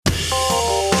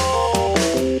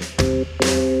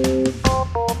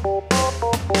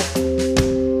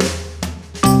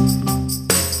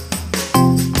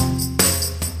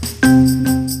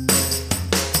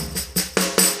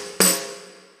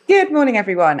morning,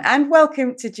 everyone, and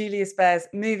welcome to Julius Baer's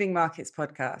Moving Markets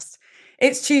podcast.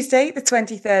 It's Tuesday, the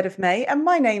 23rd of May, and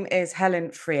my name is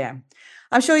Helen Freer.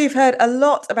 I'm sure you've heard a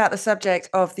lot about the subject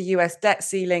of the US debt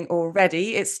ceiling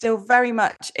already. It's still very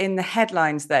much in the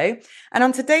headlines, though. And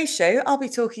on today's show, I'll be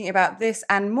talking about this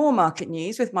and more market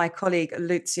news with my colleague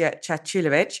Lucija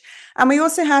Caculovic. And we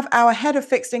also have our head of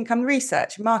fixed income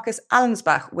research, Markus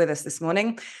Allenspach, with us this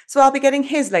morning. So I'll be getting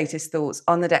his latest thoughts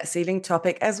on the debt ceiling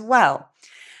topic as well.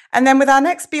 And then with our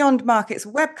next Beyond Markets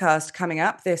webcast coming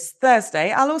up this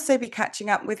Thursday, I'll also be catching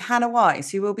up with Hannah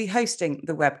Wise, who will be hosting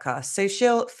the webcast. So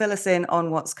she'll fill us in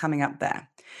on what's coming up there.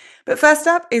 But first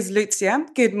up is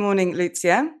Lucija. Good morning,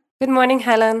 Lucija. Good morning,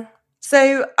 Helen.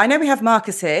 So I know we have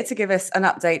Markus here to give us an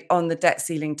update on the debt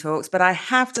ceiling talks, but I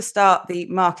have to start the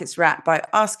markets wrap by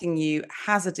asking you,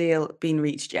 has a deal been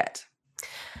reached yet?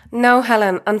 No,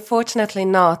 Helen, unfortunately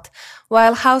not.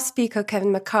 While House Speaker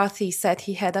Kevin McCarthy said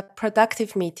he had a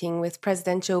productive meeting with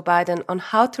President Joe Biden on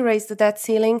how to raise the debt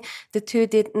ceiling, the two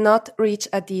did not reach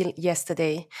a deal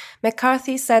yesterday.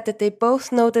 McCarthy said that they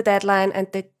both know the deadline and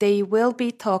that they will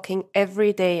be talking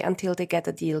every day until they get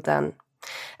a deal done.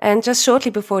 And just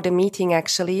shortly before the meeting,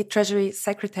 actually, Treasury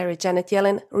Secretary Janet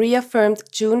Yellen reaffirmed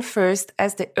June 1st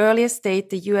as the earliest date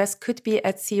the US could be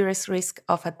at serious risk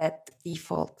of a debt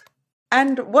default.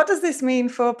 And what does this mean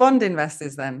for bond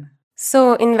investors then?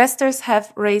 So investors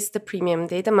have raised the premium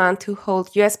they demand to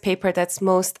hold US paper that's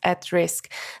most at risk.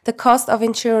 The cost of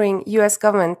insuring US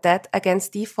government debt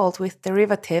against default with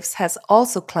derivatives has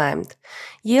also climbed.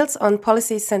 Yields on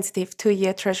policy-sensitive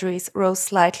 2-year treasuries rose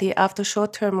slightly after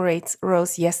short-term rates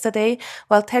rose yesterday,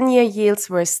 while 10-year yields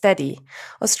were steady.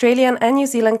 Australian and New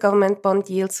Zealand government bond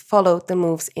yields followed the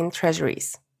moves in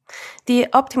treasuries. The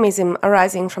optimism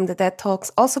arising from the debt talks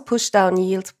also pushed down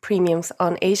yield premiums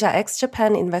on Asia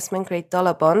ex-Japan investment-grade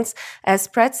dollar bonds as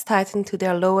spreads tightened to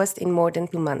their lowest in more than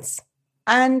 2 months.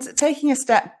 And taking a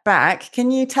step back,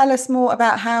 can you tell us more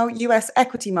about how US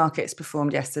equity markets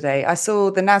performed yesterday? I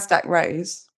saw the Nasdaq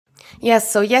rose.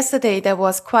 Yes, so yesterday there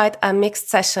was quite a mixed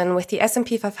session with the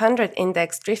S&P 500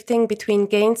 index drifting between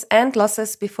gains and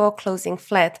losses before closing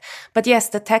flat. But yes,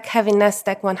 the tech-heavy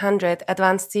Nasdaq 100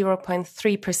 advanced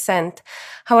 0.3%.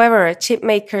 However, chip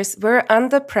makers were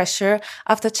under pressure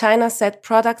after China said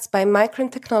products by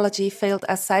Micron Technology failed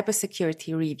a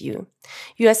cybersecurity review.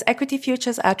 US equity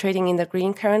futures are trading in the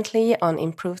green currently on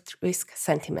improved risk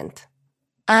sentiment.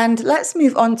 And let's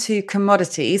move on to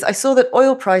commodities. I saw that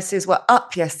oil prices were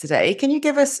up yesterday. Can you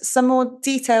give us some more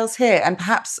details here and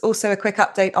perhaps also a quick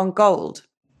update on gold?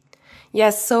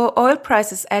 Yes, so oil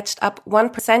prices edged up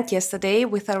 1% yesterday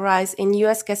with a rise in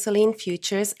US gasoline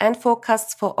futures and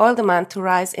forecasts for oil demand to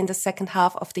rise in the second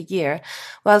half of the year,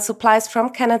 while supplies from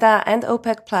Canada and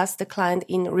OPEC Plus declined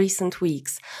in recent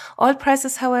weeks. Oil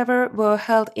prices, however, were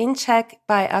held in check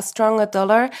by a stronger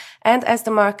dollar and as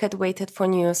the market waited for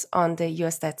news on the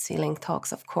US debt ceiling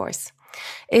talks, of course.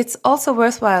 It's also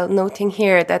worthwhile noting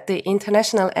here that the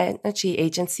International Energy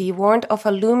Agency warned of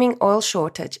a looming oil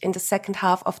shortage in the second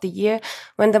half of the year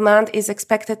when demand is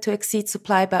expected to exceed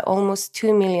supply by almost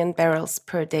 2 million barrels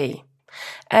per day.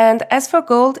 And as for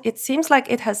gold, it seems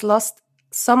like it has lost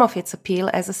some of its appeal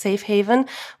as a safe haven,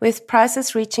 with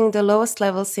prices reaching the lowest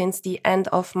level since the end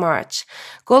of March.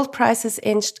 Gold prices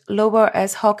inched lower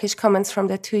as hawkish comments from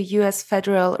the two US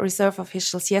Federal Reserve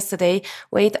officials yesterday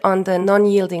weighed on the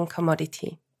non-yielding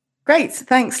commodity. Great,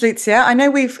 thanks, Lucija. I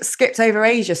know we've skipped over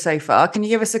Asia so far. Can you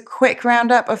give us a quick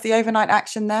roundup of the overnight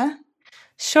action there?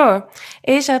 Sure.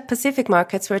 Asia-Pacific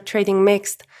markets were trading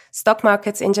mixed. Stock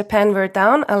markets in Japan were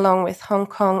down, along with Hong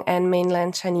Kong and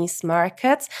mainland Chinese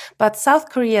markets, but South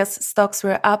Korea's stocks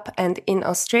were up, and in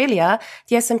Australia,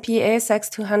 the S&P ASX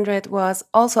 200 was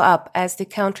also up as the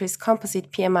country's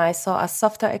composite PMI saw a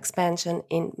softer expansion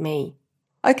in May.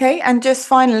 Okay, and just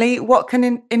finally, what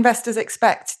can investors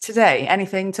expect today?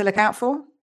 Anything to look out for?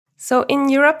 So in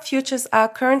Europe, futures are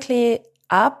currently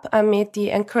up amid the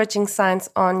encouraging signs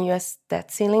on US debt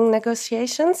ceiling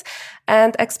negotiations.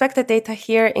 And expected data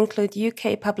here include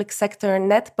UK public sector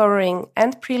net borrowing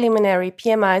and preliminary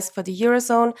PMIs for the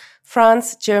Eurozone,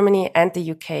 France, Germany, and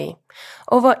the UK.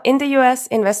 Over in the US,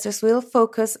 investors will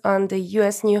focus on the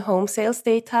US new home sales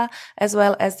data as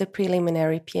well as the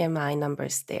preliminary PMI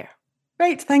numbers there.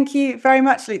 Great. Thank you very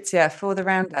much, Lucija, for the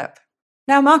roundup.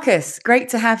 Now, Markus, great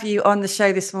to have you on the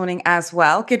show this morning as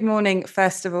well. Good morning,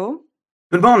 first of all.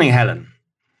 Good morning, Helen.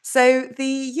 So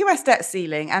the US debt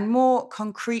ceiling, and more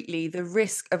concretely, the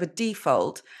risk of a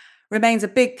default, remains a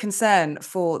big concern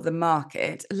for the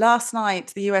market. Last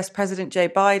night, the US President Joe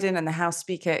Biden and the House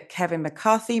Speaker Kevin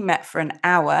McCarthy met for an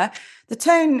hour. The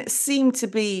tone seemed to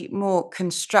be more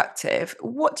constructive.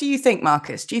 What do you think,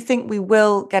 Markus? Do you think we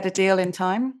will get a deal in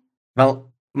time? Well,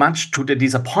 much to the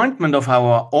disappointment of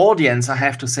our audience, I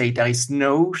have to say there is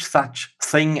no such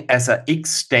thing as a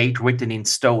X date written in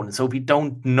stone. So we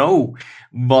don't know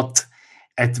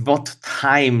at what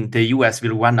time the US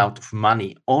will run out of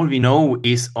money. All we know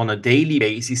is on a daily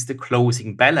basis the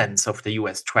closing balance of the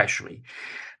US Treasury.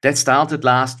 That started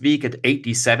last week at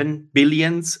 87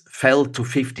 billions, fell to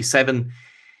 57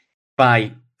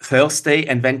 by Thursday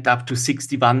and went up to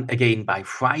 61 again by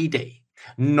Friday.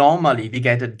 Normally, we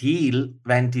get a deal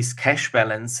when this cash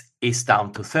balance is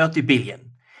down to 30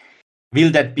 billion.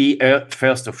 Will that be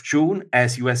 1st of June,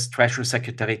 as US Treasury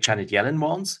Secretary Janet Yellen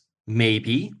wants?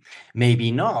 Maybe,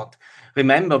 maybe not.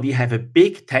 Remember, we have a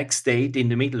big tax date in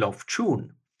the middle of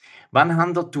June.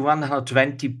 100 to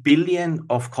 120 billion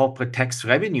of corporate tax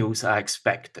revenues are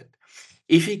expected.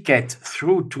 If we get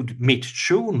through to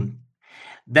mid-June,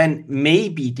 then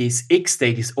maybe this X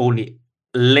date is only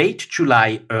late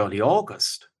July, early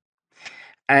August.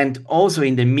 And also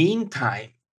in the meantime,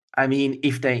 I mean,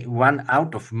 if they run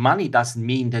out of money, doesn't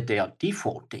mean that they are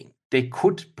defaulting. They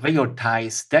could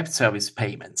prioritize debt service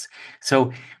payments.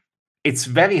 So it's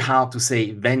very hard to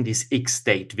say when this X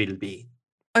date will be.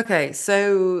 Okay,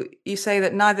 so you say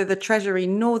that neither the Treasury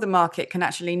nor the market can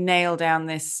actually nail down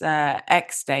this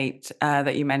X date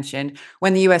that you mentioned,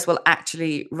 when the US will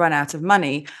actually run out of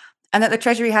money, and that the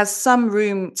Treasury has some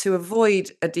room to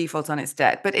avoid a default on its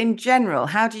debt. But in general,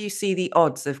 how do you see the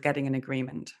odds of getting an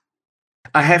agreement?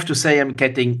 I have to say I'm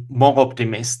getting more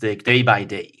optimistic day by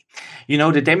day. You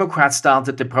know, the Democrats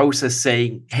started the process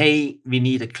saying, hey, we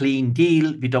need a clean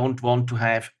deal. We don't want to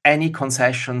have any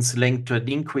concessions linked to an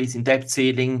increase in debt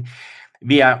ceiling.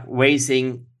 We are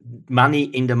raising money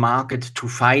in the market to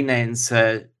finance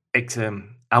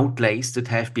outlays that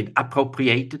have been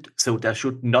appropriated. So there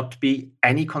should not be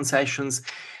any concessions.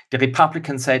 The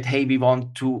Republicans said, hey, we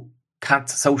want to cut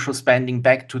social spending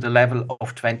back to the level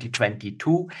of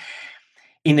 2022.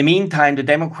 In the meantime, the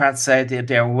Democrats said that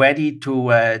they're ready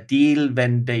to deal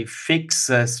when they fix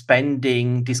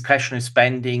discretionary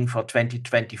spending for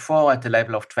 2024 at the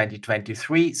level of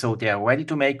 2023. So they are ready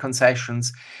to make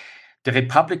concessions. The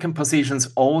Republican positions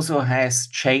also has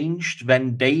changed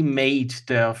when they made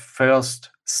their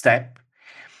first step.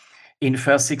 In the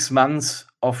first 6 months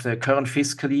of the current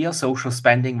fiscal year, social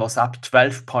spending was up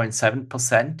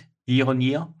 12.7% year on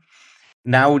year.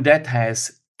 Now that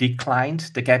has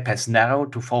declined. The gap has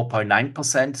narrowed to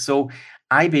 4.9%. So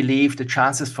I believe the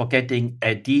chances for getting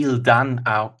a deal done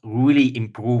are really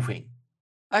improving.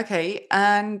 Okay,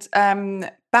 and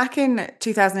back in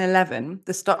 2011,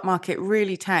 the stock market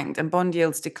really tanked and bond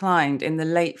yields declined in the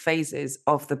late phases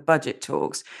of the budget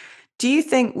talks. Do you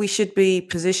think we should be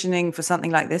positioning for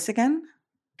something like this again?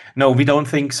 No, we don't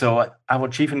think so. Our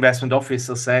chief investment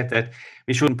officer said that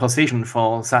we shouldn't position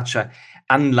for such an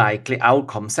unlikely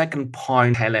outcome. Second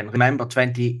point, Helen, remember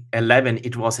 2011,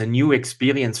 it was a new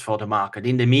experience for the market.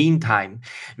 In the meantime,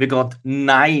 we got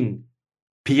 9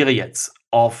 periods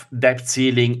of debt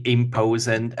ceiling imposed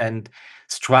and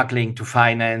struggling to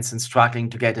finance and struggling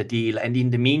to get a deal. And in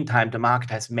the meantime, the market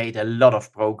has made a lot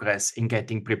of progress in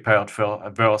getting prepared for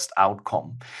a worst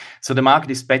outcome. So the market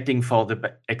is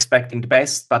expecting the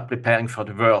best, but preparing for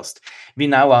the worst. We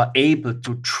now are able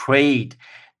to trade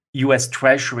US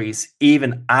Treasuries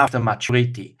even after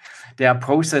maturity. There are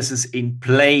processes in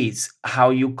place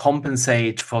how you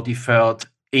compensate for deferred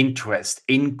interest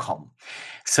income.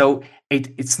 So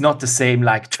it's not the same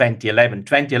like 2011.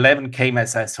 2011 came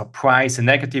as a surprise, a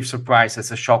negative surprise,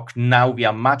 as a shock. Now we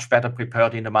are much better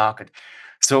prepared in the market.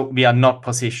 So we are not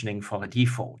positioning for a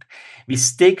default. We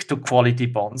stick to quality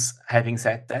bonds, having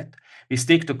said that. We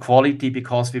stick to quality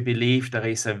because we believe there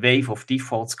is a wave of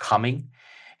defaults coming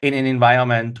in an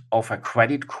environment of a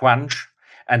credit crunch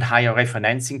and higher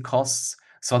refinancing costs.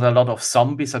 So that a lot of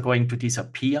zombies are going to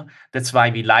disappear. That's why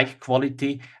we like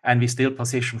quality and we still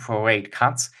position for rate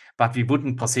cuts, but we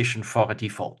wouldn't position for a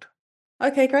default.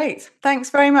 Okay, great.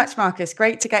 Thanks very much, Markus.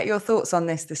 Great to get your thoughts on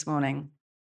this morning.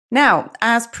 Now,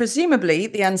 as presumably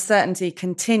the uncertainty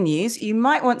continues, you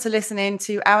might want to listen in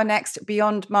to our next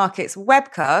Beyond Markets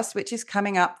webcast, which is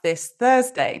coming up this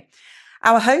Thursday.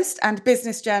 Our host and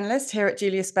business journalist here at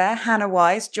Julius Baer, Hannah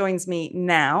Wise, joins me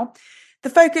now. The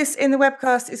focus in the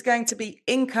webcast is going to be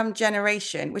income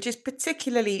generation, which is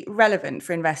particularly relevant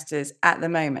for investors at the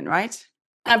moment, right?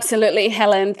 Absolutely,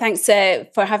 Helen. Thanks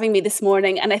for having me this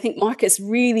morning. And I think Markus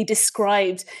really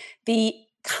described the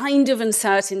kind of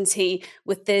uncertainty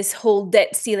with this whole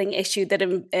debt ceiling issue that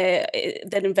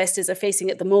investors are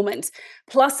facing at the moment.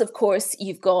 Plus, of course,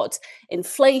 you've got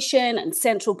inflation and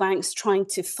central banks trying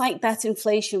to fight that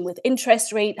inflation with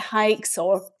interest rate hikes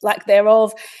or lack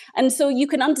thereof. And so you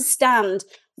can understand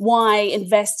why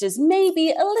investors may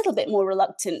be a little bit more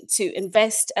reluctant to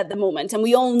invest at the moment. And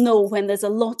we all know when there's a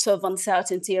lot of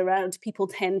uncertainty around, people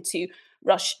tend to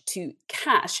rush to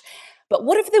cash. But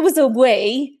what if there was a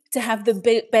way to have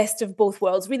the best of both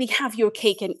worlds, really have your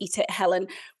cake and eat it, Helen?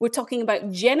 We're talking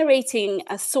about generating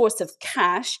a source of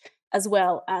cash as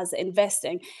well as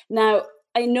investing. Now,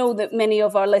 I know that many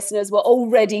of our listeners will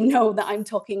already know that I'm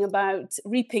talking about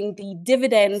reaping the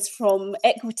dividends from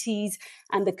equities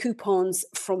and the coupons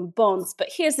from bonds. But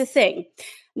here's the thing.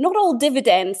 Not all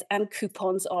dividends and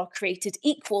coupons are created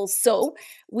equal. So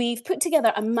we've put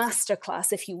together a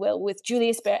masterclass, if you will, with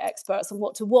Julius Baer experts on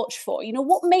what to watch for. You know,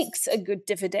 what makes a good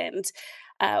dividend?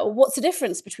 What's the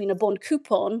difference between a bond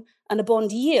coupon and a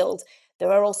bond yield?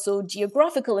 There are also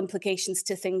geographical implications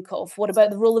to think of. What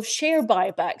about the role of share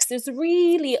buybacks? There's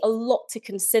really a lot to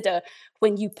consider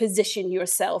when you position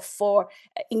yourself for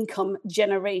income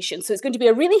generation. So it's going to be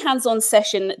a really hands-on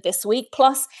session this week.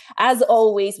 Plus, as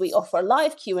always, we offer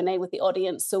live Q&A with the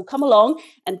audience. So come along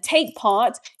and take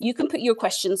part. You can put your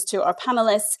questions to our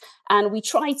panelists, and we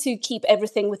try to keep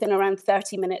everything within around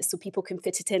 30 minutes so people can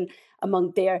fit it in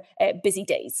among their busy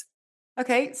days.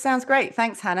 Okay, sounds great.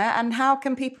 Thanks, Hannah. And how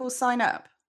can people sign up?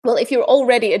 Well, if you're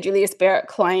already a Julius Baer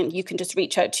client, you can just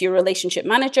reach out to your relationship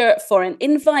manager for an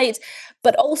invite.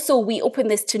 But also, we open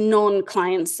this to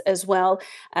non-clients as well.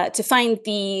 To find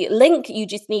the link, you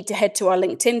just need to head to our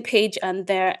LinkedIn page, and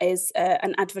there is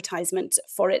an advertisement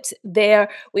for it there.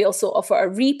 We also offer a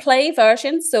replay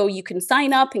version, so you can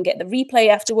sign up and get the replay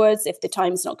afterwards if the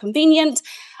time's not convenient.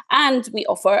 And we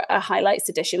offer a highlights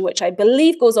edition, which I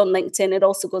believe goes on LinkedIn. It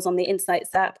also goes on the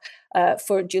Insights app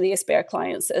for Julius Baer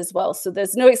clients as well. So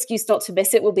there's no excuse not to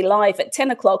miss it. We'll be live at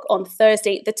 10 o'clock on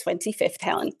Thursday, the 25th,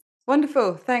 Helen.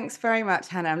 Wonderful. Thanks very much,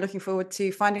 Hannah. I'm looking forward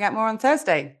to finding out more on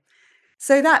Thursday.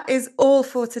 So that is all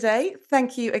for today.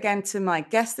 Thank you again to my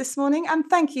guest this morning, and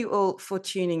thank you all for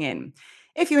tuning in.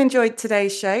 If you enjoyed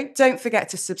today's show, don't forget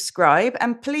to subscribe,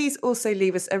 and please also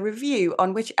leave us a review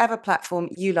on whichever platform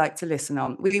you like to listen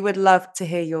on. We would love to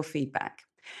hear your feedback.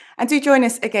 And do join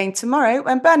us again tomorrow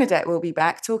when Bernadette will be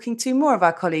back talking to more of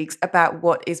our colleagues about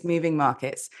what is moving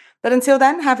markets. But until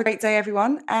then, have a great day,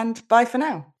 everyone, and bye for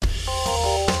now.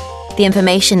 The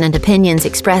information and opinions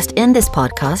expressed in this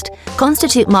podcast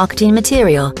constitute marketing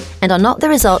material and are not the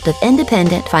result of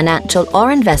independent financial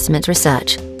or investment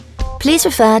research. Please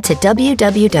refer to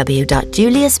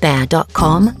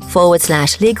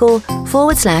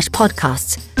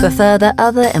www.juliusbaer.com/legal/podcasts for further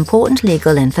other important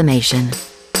legal information.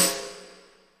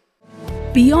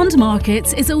 Beyond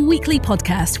Markets is a weekly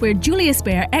podcast where Julius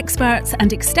Baer experts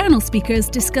and external speakers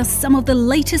discuss some of the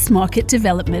latest market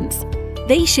developments.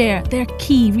 They share their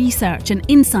key research and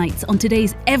insights on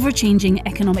today's ever-changing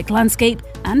economic landscape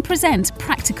and present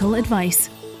practical advice.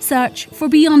 Search for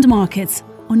Beyond Markets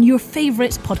on your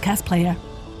favourite podcast player.